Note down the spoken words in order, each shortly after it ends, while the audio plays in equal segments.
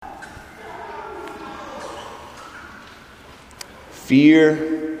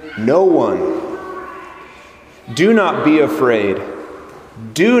Fear no one. Do not be afraid.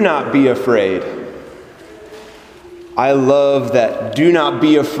 Do not be afraid. I love that do not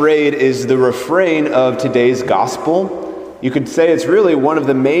be afraid is the refrain of today's gospel. You could say it's really one of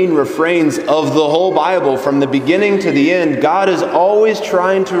the main refrains of the whole Bible from the beginning to the end. God is always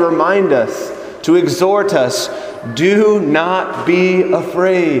trying to remind us, to exhort us, do not be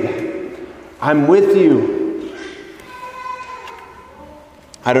afraid. I'm with you.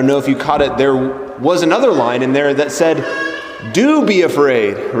 I don't know if you caught it. There was another line in there that said, do be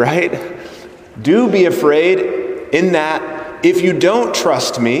afraid, right? Do be afraid in that if you don't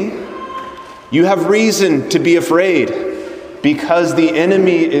trust me, you have reason to be afraid because the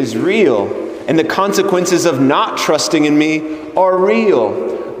enemy is real and the consequences of not trusting in me are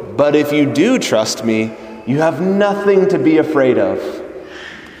real. But if you do trust me, you have nothing to be afraid of.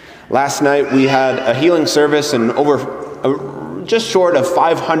 Last night we had a healing service and just short of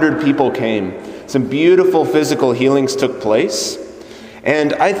 500 people came. Some beautiful physical healings took place.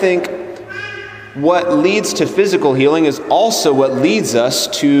 And I think what leads to physical healing is also what leads us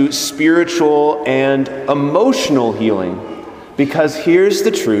to spiritual and emotional healing. Because here's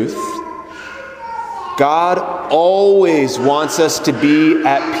the truth. God always wants us to be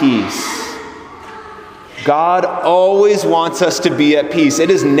at peace. God always wants us to be at peace.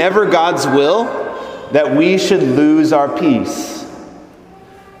 It is never God's will that we should lose our peace.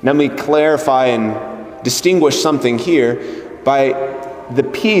 Now let me clarify and distinguish something here. By the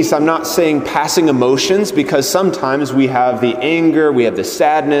peace, I'm not saying passing emotions, because sometimes we have the anger, we have the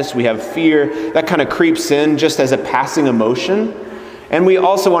sadness, we have fear. That kind of creeps in just as a passing emotion. And we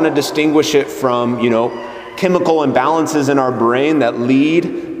also want to distinguish it from, chemical imbalances in our brain that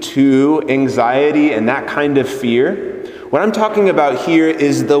lead to anxiety and that kind of fear. What I'm talking about here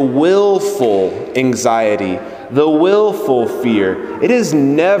is the willful anxiety, the willful fear. It is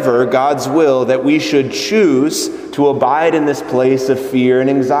never God's will that we should choose to abide in this place of fear and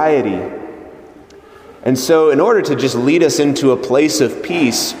anxiety. And so in order to just lead us into a place of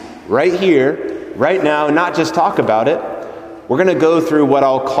peace right here, right now, and not just talk about it, we're going to go through what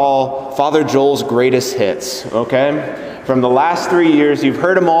I'll call Father Joel's greatest hits, okay? From the last 3 years, you've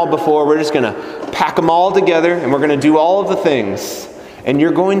heard them all before. We're just going to pack them all together, and we're going to do all of the things. And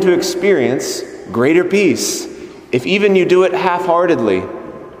you're going to experience greater peace, if even you do it half-heartedly.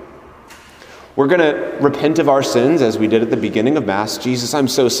 We're going to repent of our sins, as we did at the beginning of Mass. Jesus, I'm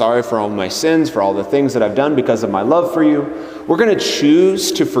so sorry for all my sins, for all the things that I've done because of my love for you. We're going to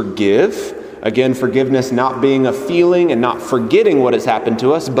choose to forgive. Again, forgiveness not being a feeling and not forgetting what has happened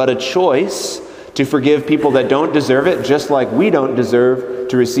to us, but a choice to forgive people that don't deserve it, just like we don't deserve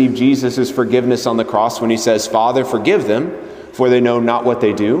to receive Jesus' forgiveness on the cross when he says, Father, forgive them, for they know not what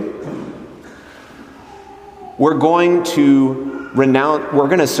they do. We're going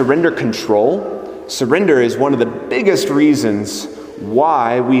to surrender control. Surrender is one of the biggest reasons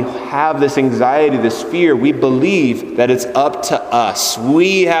why we have this anxiety, this fear. We believe that it's up to us.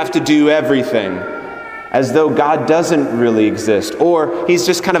 We have to do everything, as though God doesn't really exist, or he's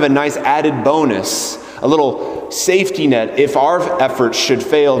just kind of a nice added bonus, a little safety net. If our efforts should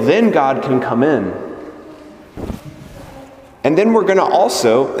fail, then God can come in. And then we're going to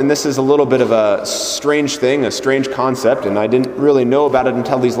also, and this is a little bit of a strange thing, a strange concept, and I didn't really know about it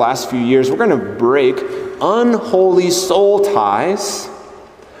until these last few years, we're going to break unholy soul ties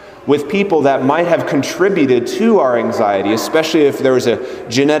with people that might have contributed to our anxiety, especially if there was a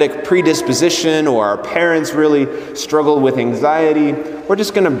genetic predisposition or our parents really struggled with anxiety. We're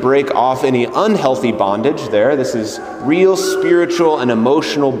just going to break off any unhealthy bondage there. This is real spiritual and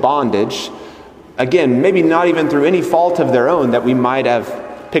emotional bondage. Again, maybe not even through any fault of their own that we might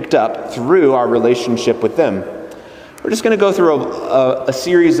have picked up through our relationship with them. We're just going to go through a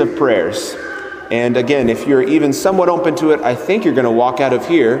series of prayers. And again, if you're even somewhat open to it, I think you're going to walk out of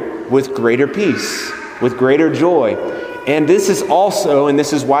here with greater peace, with greater joy. And this is also, and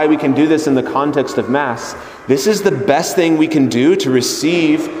this is why we can do this in the context of Mass, this is the best thing we can do to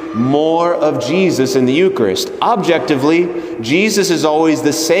receive more of Jesus in the Eucharist. Objectively, Jesus is always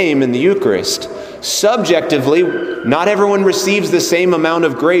the same in the Eucharist. Subjectively, not everyone receives the same amount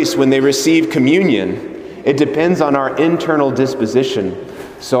of grace when they receive communion. It depends on our internal disposition.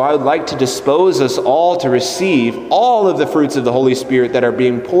 So I would like to dispose us all to receive all of the fruits of the Holy Spirit that are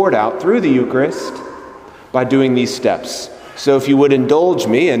being poured out through the Eucharist by doing these steps. So if you would indulge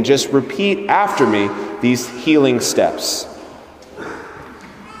me and just repeat after me these healing steps.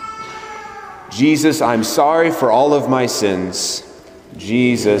 Jesus, I'm sorry for all of my sins.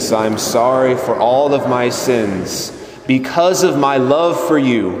 Jesus, I'm sorry for all of my sins. Because of my love for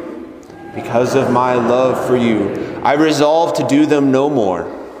you, because of my love for you. I resolve to do them no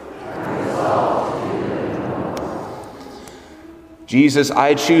more. Jesus,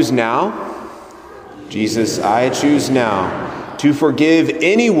 I choose now. Jesus, I choose now to forgive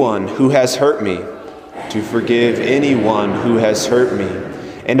anyone who has hurt me. To forgive anyone who has hurt me.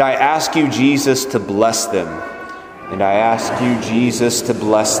 And I ask you, Jesus, to bless them. And I ask you, Jesus, to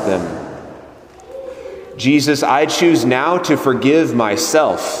bless them. Jesus, I choose now to forgive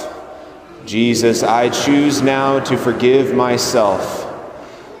myself. Jesus, I choose now to forgive myself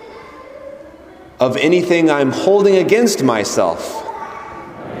of anything I'm holding against myself.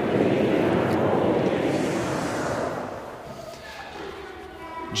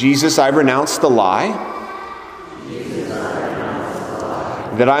 Jesus, I renounce the lie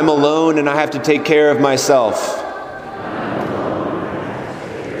that I'm alone and I have to take care of myself.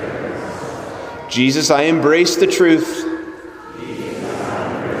 Jesus, I embrace the truth.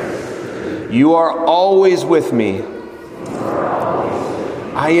 You are always with me.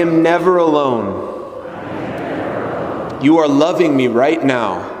 I am never alone. You are loving me right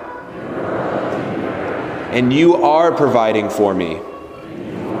now. And you are providing for me.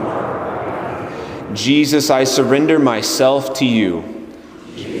 Jesus, I surrender myself to you.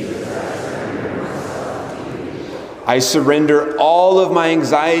 I surrender all of my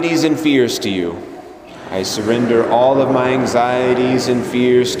anxieties and fears to you. I surrender all of my anxieties and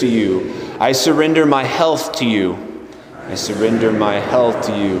fears to you. I surrender my health to you. I surrender my health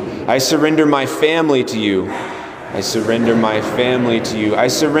to you. I surrender my family to you. I surrender my family to you. I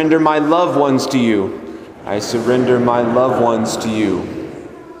surrender my loved ones to you. I surrender my loved ones to you.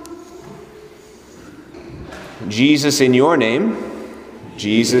 Jesus, in your name,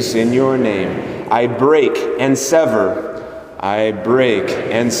 Jesus, in your name, I break and sever, I break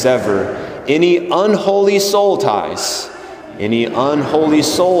and sever any unholy soul ties,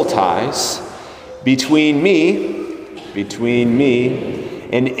 between me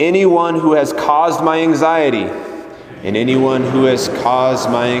and anyone who has caused my anxiety,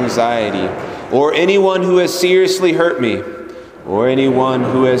 or anyone who has seriously hurt me,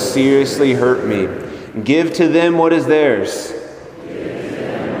 Give to them what is theirs.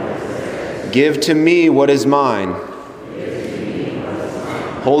 Give to me what is mine.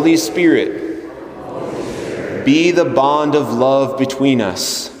 Holy Spirit, be the bond of love between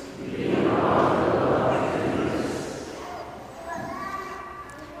us.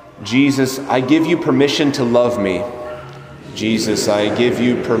 Jesus, I give you permission to love me. Jesus, I give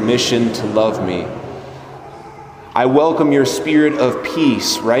you permission to love me. I welcome your spirit of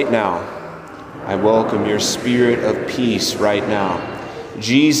peace right now. I welcome your spirit of peace right now.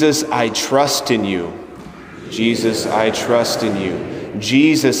 Jesus, I trust in you. Jesus, I trust in you.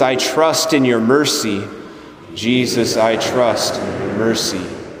 Jesus, I trust in your mercy. Jesus, I trust in your mercy.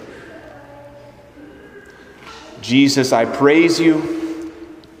 Jesus, I praise you.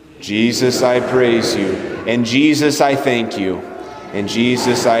 Jesus, I praise you. And Jesus, I thank you. And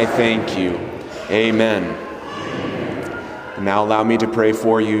Jesus, I thank you. Amen. Now allow me to pray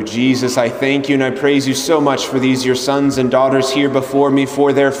for you. Jesus, I thank you and I praise you so much for these, your sons and daughters here before me,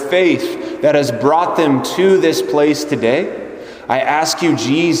 for their faith that has brought them to this place today. I ask you,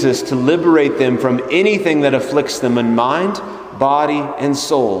 Jesus, to liberate them from anything that afflicts them in mind, body, and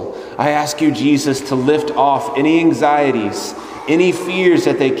soul. I ask you, Jesus, to lift off any anxieties, any fears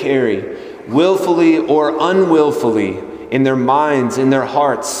that they carry, willfully or unwillfully, in their minds, in their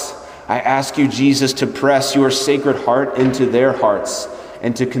hearts. I ask you, Jesus, to press your sacred heart into their hearts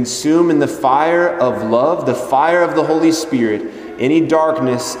and to consume in the fire of love, the fire of the Holy Spirit, any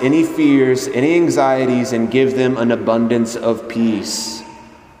darkness, any fears, any anxieties, and give them an abundance of peace.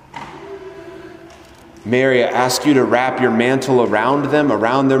 Mary, I ask you to wrap your mantle around them,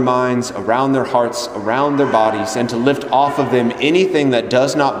 around their minds, around their hearts, around their bodies, and to lift off of them anything that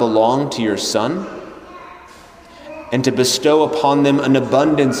does not belong to your Son, and to bestow upon them an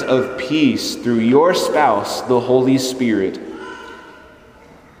abundance of peace through your spouse, the Holy Spirit.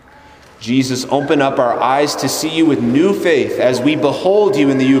 Jesus, open up our eyes to see you with new faith as we behold you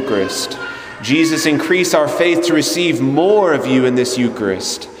in the Eucharist. Jesus, increase our faith to receive more of you in this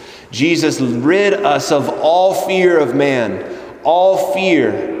Eucharist. Jesus, rid us of all fear of man, all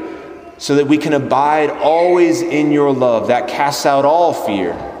fear, so that we can abide always in your love. That casts out all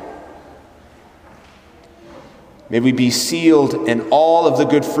fear. May we be sealed in all of the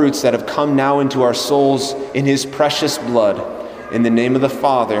good fruits that have come now into our souls in his precious blood. In the name of the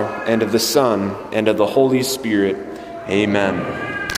Father, and of the Son, and of the Holy Spirit. Amen.